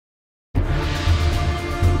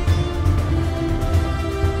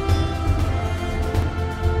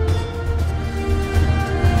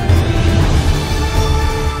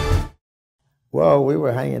Well, we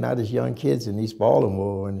were hanging out as young kids in East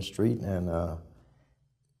Baltimore on the street, and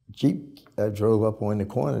Jeep drove up on the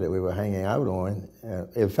corner that we were hanging out on.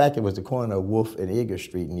 In fact, it was the corner of Wolf and Edgar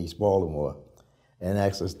Street in East Baltimore, and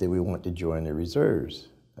asked us did we want to join the reserves.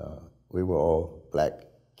 We were all black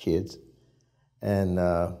kids, and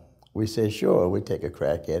we said, sure, we'd take a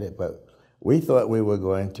crack at it, but we thought we were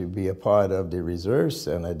going to be a part of the Reserve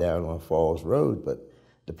Center down on Falls Road, but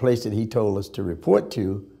the place that he told us to report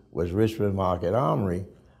to was Richmond Market Armory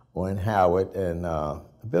on Howard and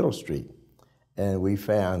Biddle Street. And we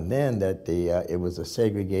found then that it was a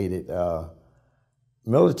segregated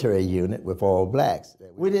military unit with all blacks.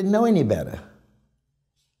 We didn't know any better.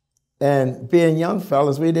 And being young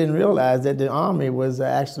fellas, we didn't realize that the Army was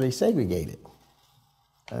actually segregated.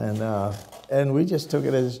 And we just took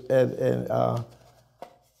it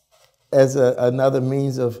as another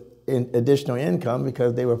means of additional income,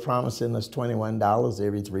 because they were promising us $21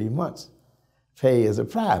 every 3 months, pay as a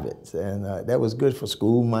private. And that was good for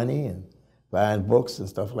school money and buying books and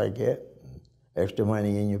stuff like that, extra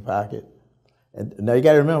money in your pocket. And now you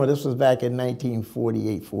got to remember, this was back in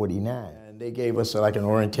 1948, 49. And they gave us like an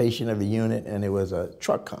orientation of the unit, and it was a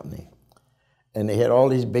truck company. And they had all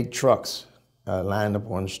these big trucks lined up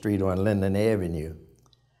on the street on Linden Avenue.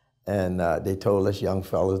 And they told us young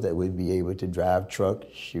fellas that we'd be able to drive trucks,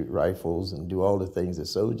 shoot rifles, and do all the things that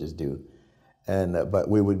soldiers do. And, but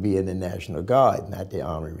we would be in the National Guard, not the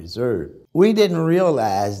Army Reserve. We didn't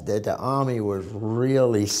realize that the Army was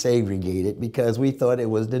really segregated because we thought it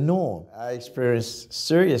was the norm. I experienced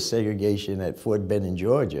serious segregation at Fort Benning,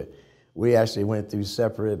 Georgia. We actually went through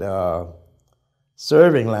separate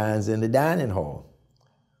serving lines in the dining hall.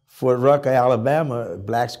 Fort Rucker, Alabama,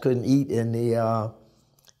 blacks couldn't eat in the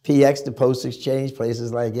PX, the Post Exchange,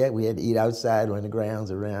 places like that. We had to eat outside on the grounds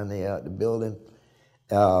around the building.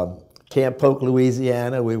 Camp Polk,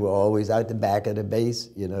 Louisiana, we were always out the back of the base.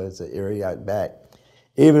 You know, it's an area out back.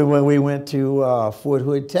 Even when we went to Fort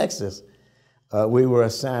Hood, Texas, we were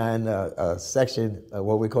assigned a section of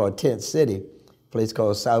what we call Tent City, a place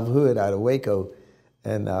called South Hood out of Waco.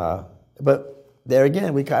 And, but there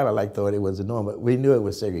again, we kind of like thought it was the norm, but we knew it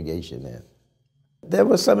was segregation then. There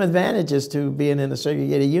were some advantages to being in a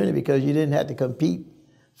segregated unit because you didn't have to compete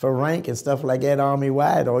for rank and stuff like that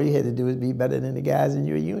Army-wide. All you had to do was be better than the guys in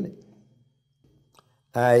your unit.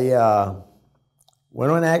 I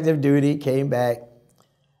went on active duty, came back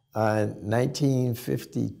in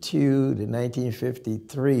 1952 to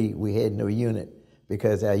 1953. We had no unit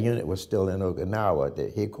because our unit was still in Okinawa.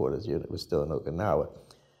 The headquarters unit was still in Okinawa.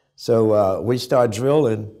 So we started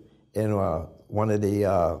drilling in one of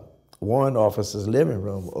the warrant officers' living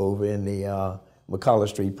room over in the McCullough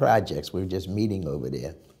Street projects. We were just meeting over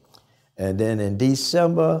there. And then in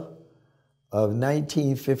December of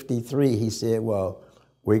 1953, he said, well,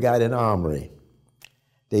 we got an armory.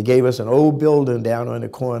 They gave us an old building down on the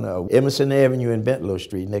corner of Emerson Avenue and Bentlow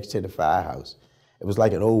Street next to the firehouse. It was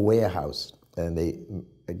like an old warehouse, and they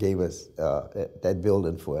gave us that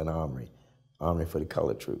building for an armory for the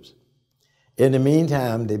colored troops. In the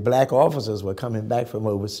meantime, the black officers were coming back from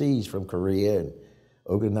overseas, from Korea and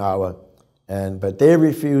Okinawa, but they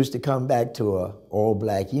refused to come back to an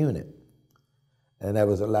all-black unit. And there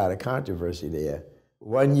was a lot of controversy there.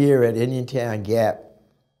 One year at Indiantown Gap,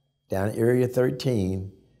 down in Area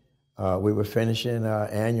 13, we were finishing our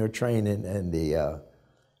annual training, and the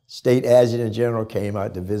state adjutant general came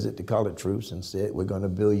out to visit the colored troops and said, we're going to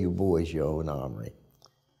build you boys your own armory.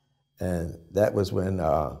 And that was when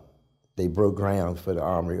they broke ground for the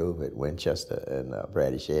armory over at Winchester and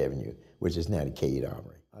Bradish Avenue, which is now the Cade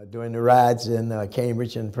Armory. During the riots in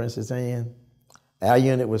Cambridge and Princess Anne, our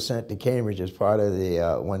unit was sent to Cambridge as part of the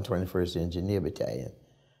 121st Engineer Battalion.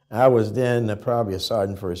 I was then probably a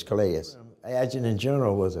sergeant first class. Adjutant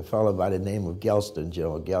General was a fellow by the name of Gelston,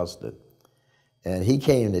 General Gelston. And he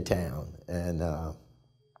came to town, and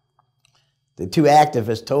the two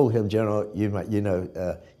activists told him, General, you might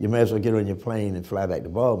as well get on your plane and fly back to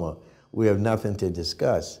Baltimore. We have nothing to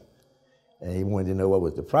discuss. And he wanted to know what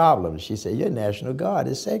was the problem. She said, your National Guard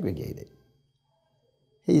is segregated.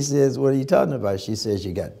 He says, what are you talking about? She says,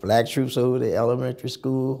 you got black troops over the elementary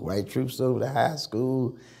school, white troops over the high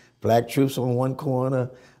school, black troops on one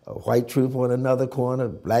corner, a white troop on another corner,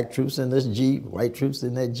 black troops in this Jeep, white troops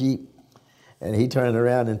in that Jeep. And he turned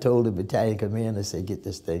around and told the battalion commander, said, get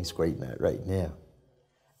this thing straightened out right now.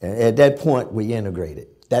 And at that point, we integrated.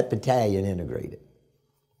 That battalion integrated.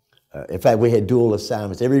 In fact, we had dual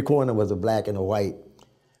assignments. Every corner was a black and a white.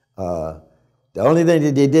 The only thing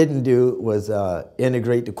that they didn't do was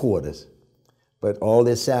integrate the quarters. But all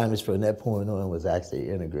the assignments from that point on was actually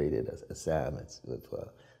integrated assignments with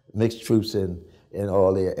mixed troops in in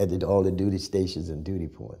all the duty stations and duty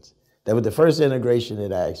points. That was the first integration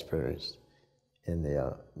that I experienced in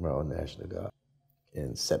the Maryland National Guard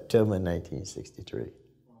in September 1963.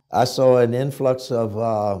 I saw an influx of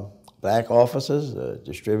black officers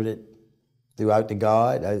distributed throughout the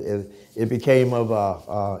Guard. It became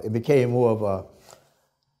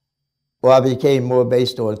more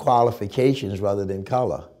based on qualifications rather than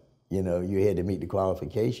color. You know, you had to meet the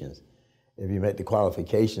qualifications. If you met the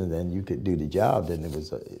qualifications, then you could do the job. Then it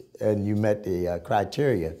was, and you met the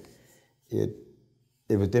criteria. It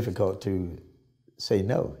was difficult to say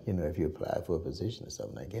no, you know, if you applied for a position or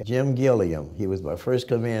something like that. Jim Gilliam, he was my first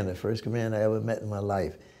commander I ever met in my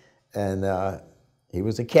life. And he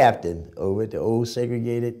was a captain over at the old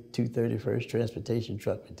segregated 231st Transportation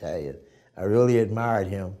Truck Battalion. I really admired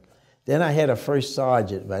him. Then I had a first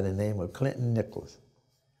sergeant by the name of Clinton Nicholas.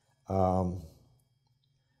 And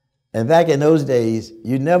back in those days,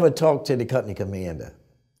 you never talked to the company commander.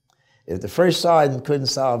 If the first sergeant couldn't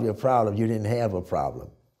solve your problem, you didn't have a problem.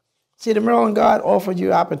 See, the Maryland Guard offered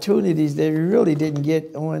you opportunities that you really didn't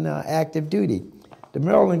get on active duty. The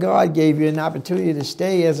Maryland Guard gave you an opportunity to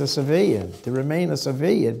stay as a civilian, to remain a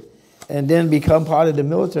civilian, and then become part of the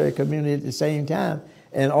military community at the same time,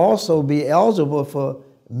 and also be eligible for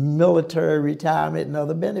military retirement and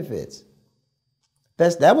other benefits.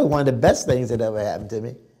 That was one of the best things that ever happened to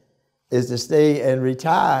me, is to stay and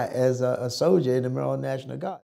retire as a soldier in the Maryland National Guard.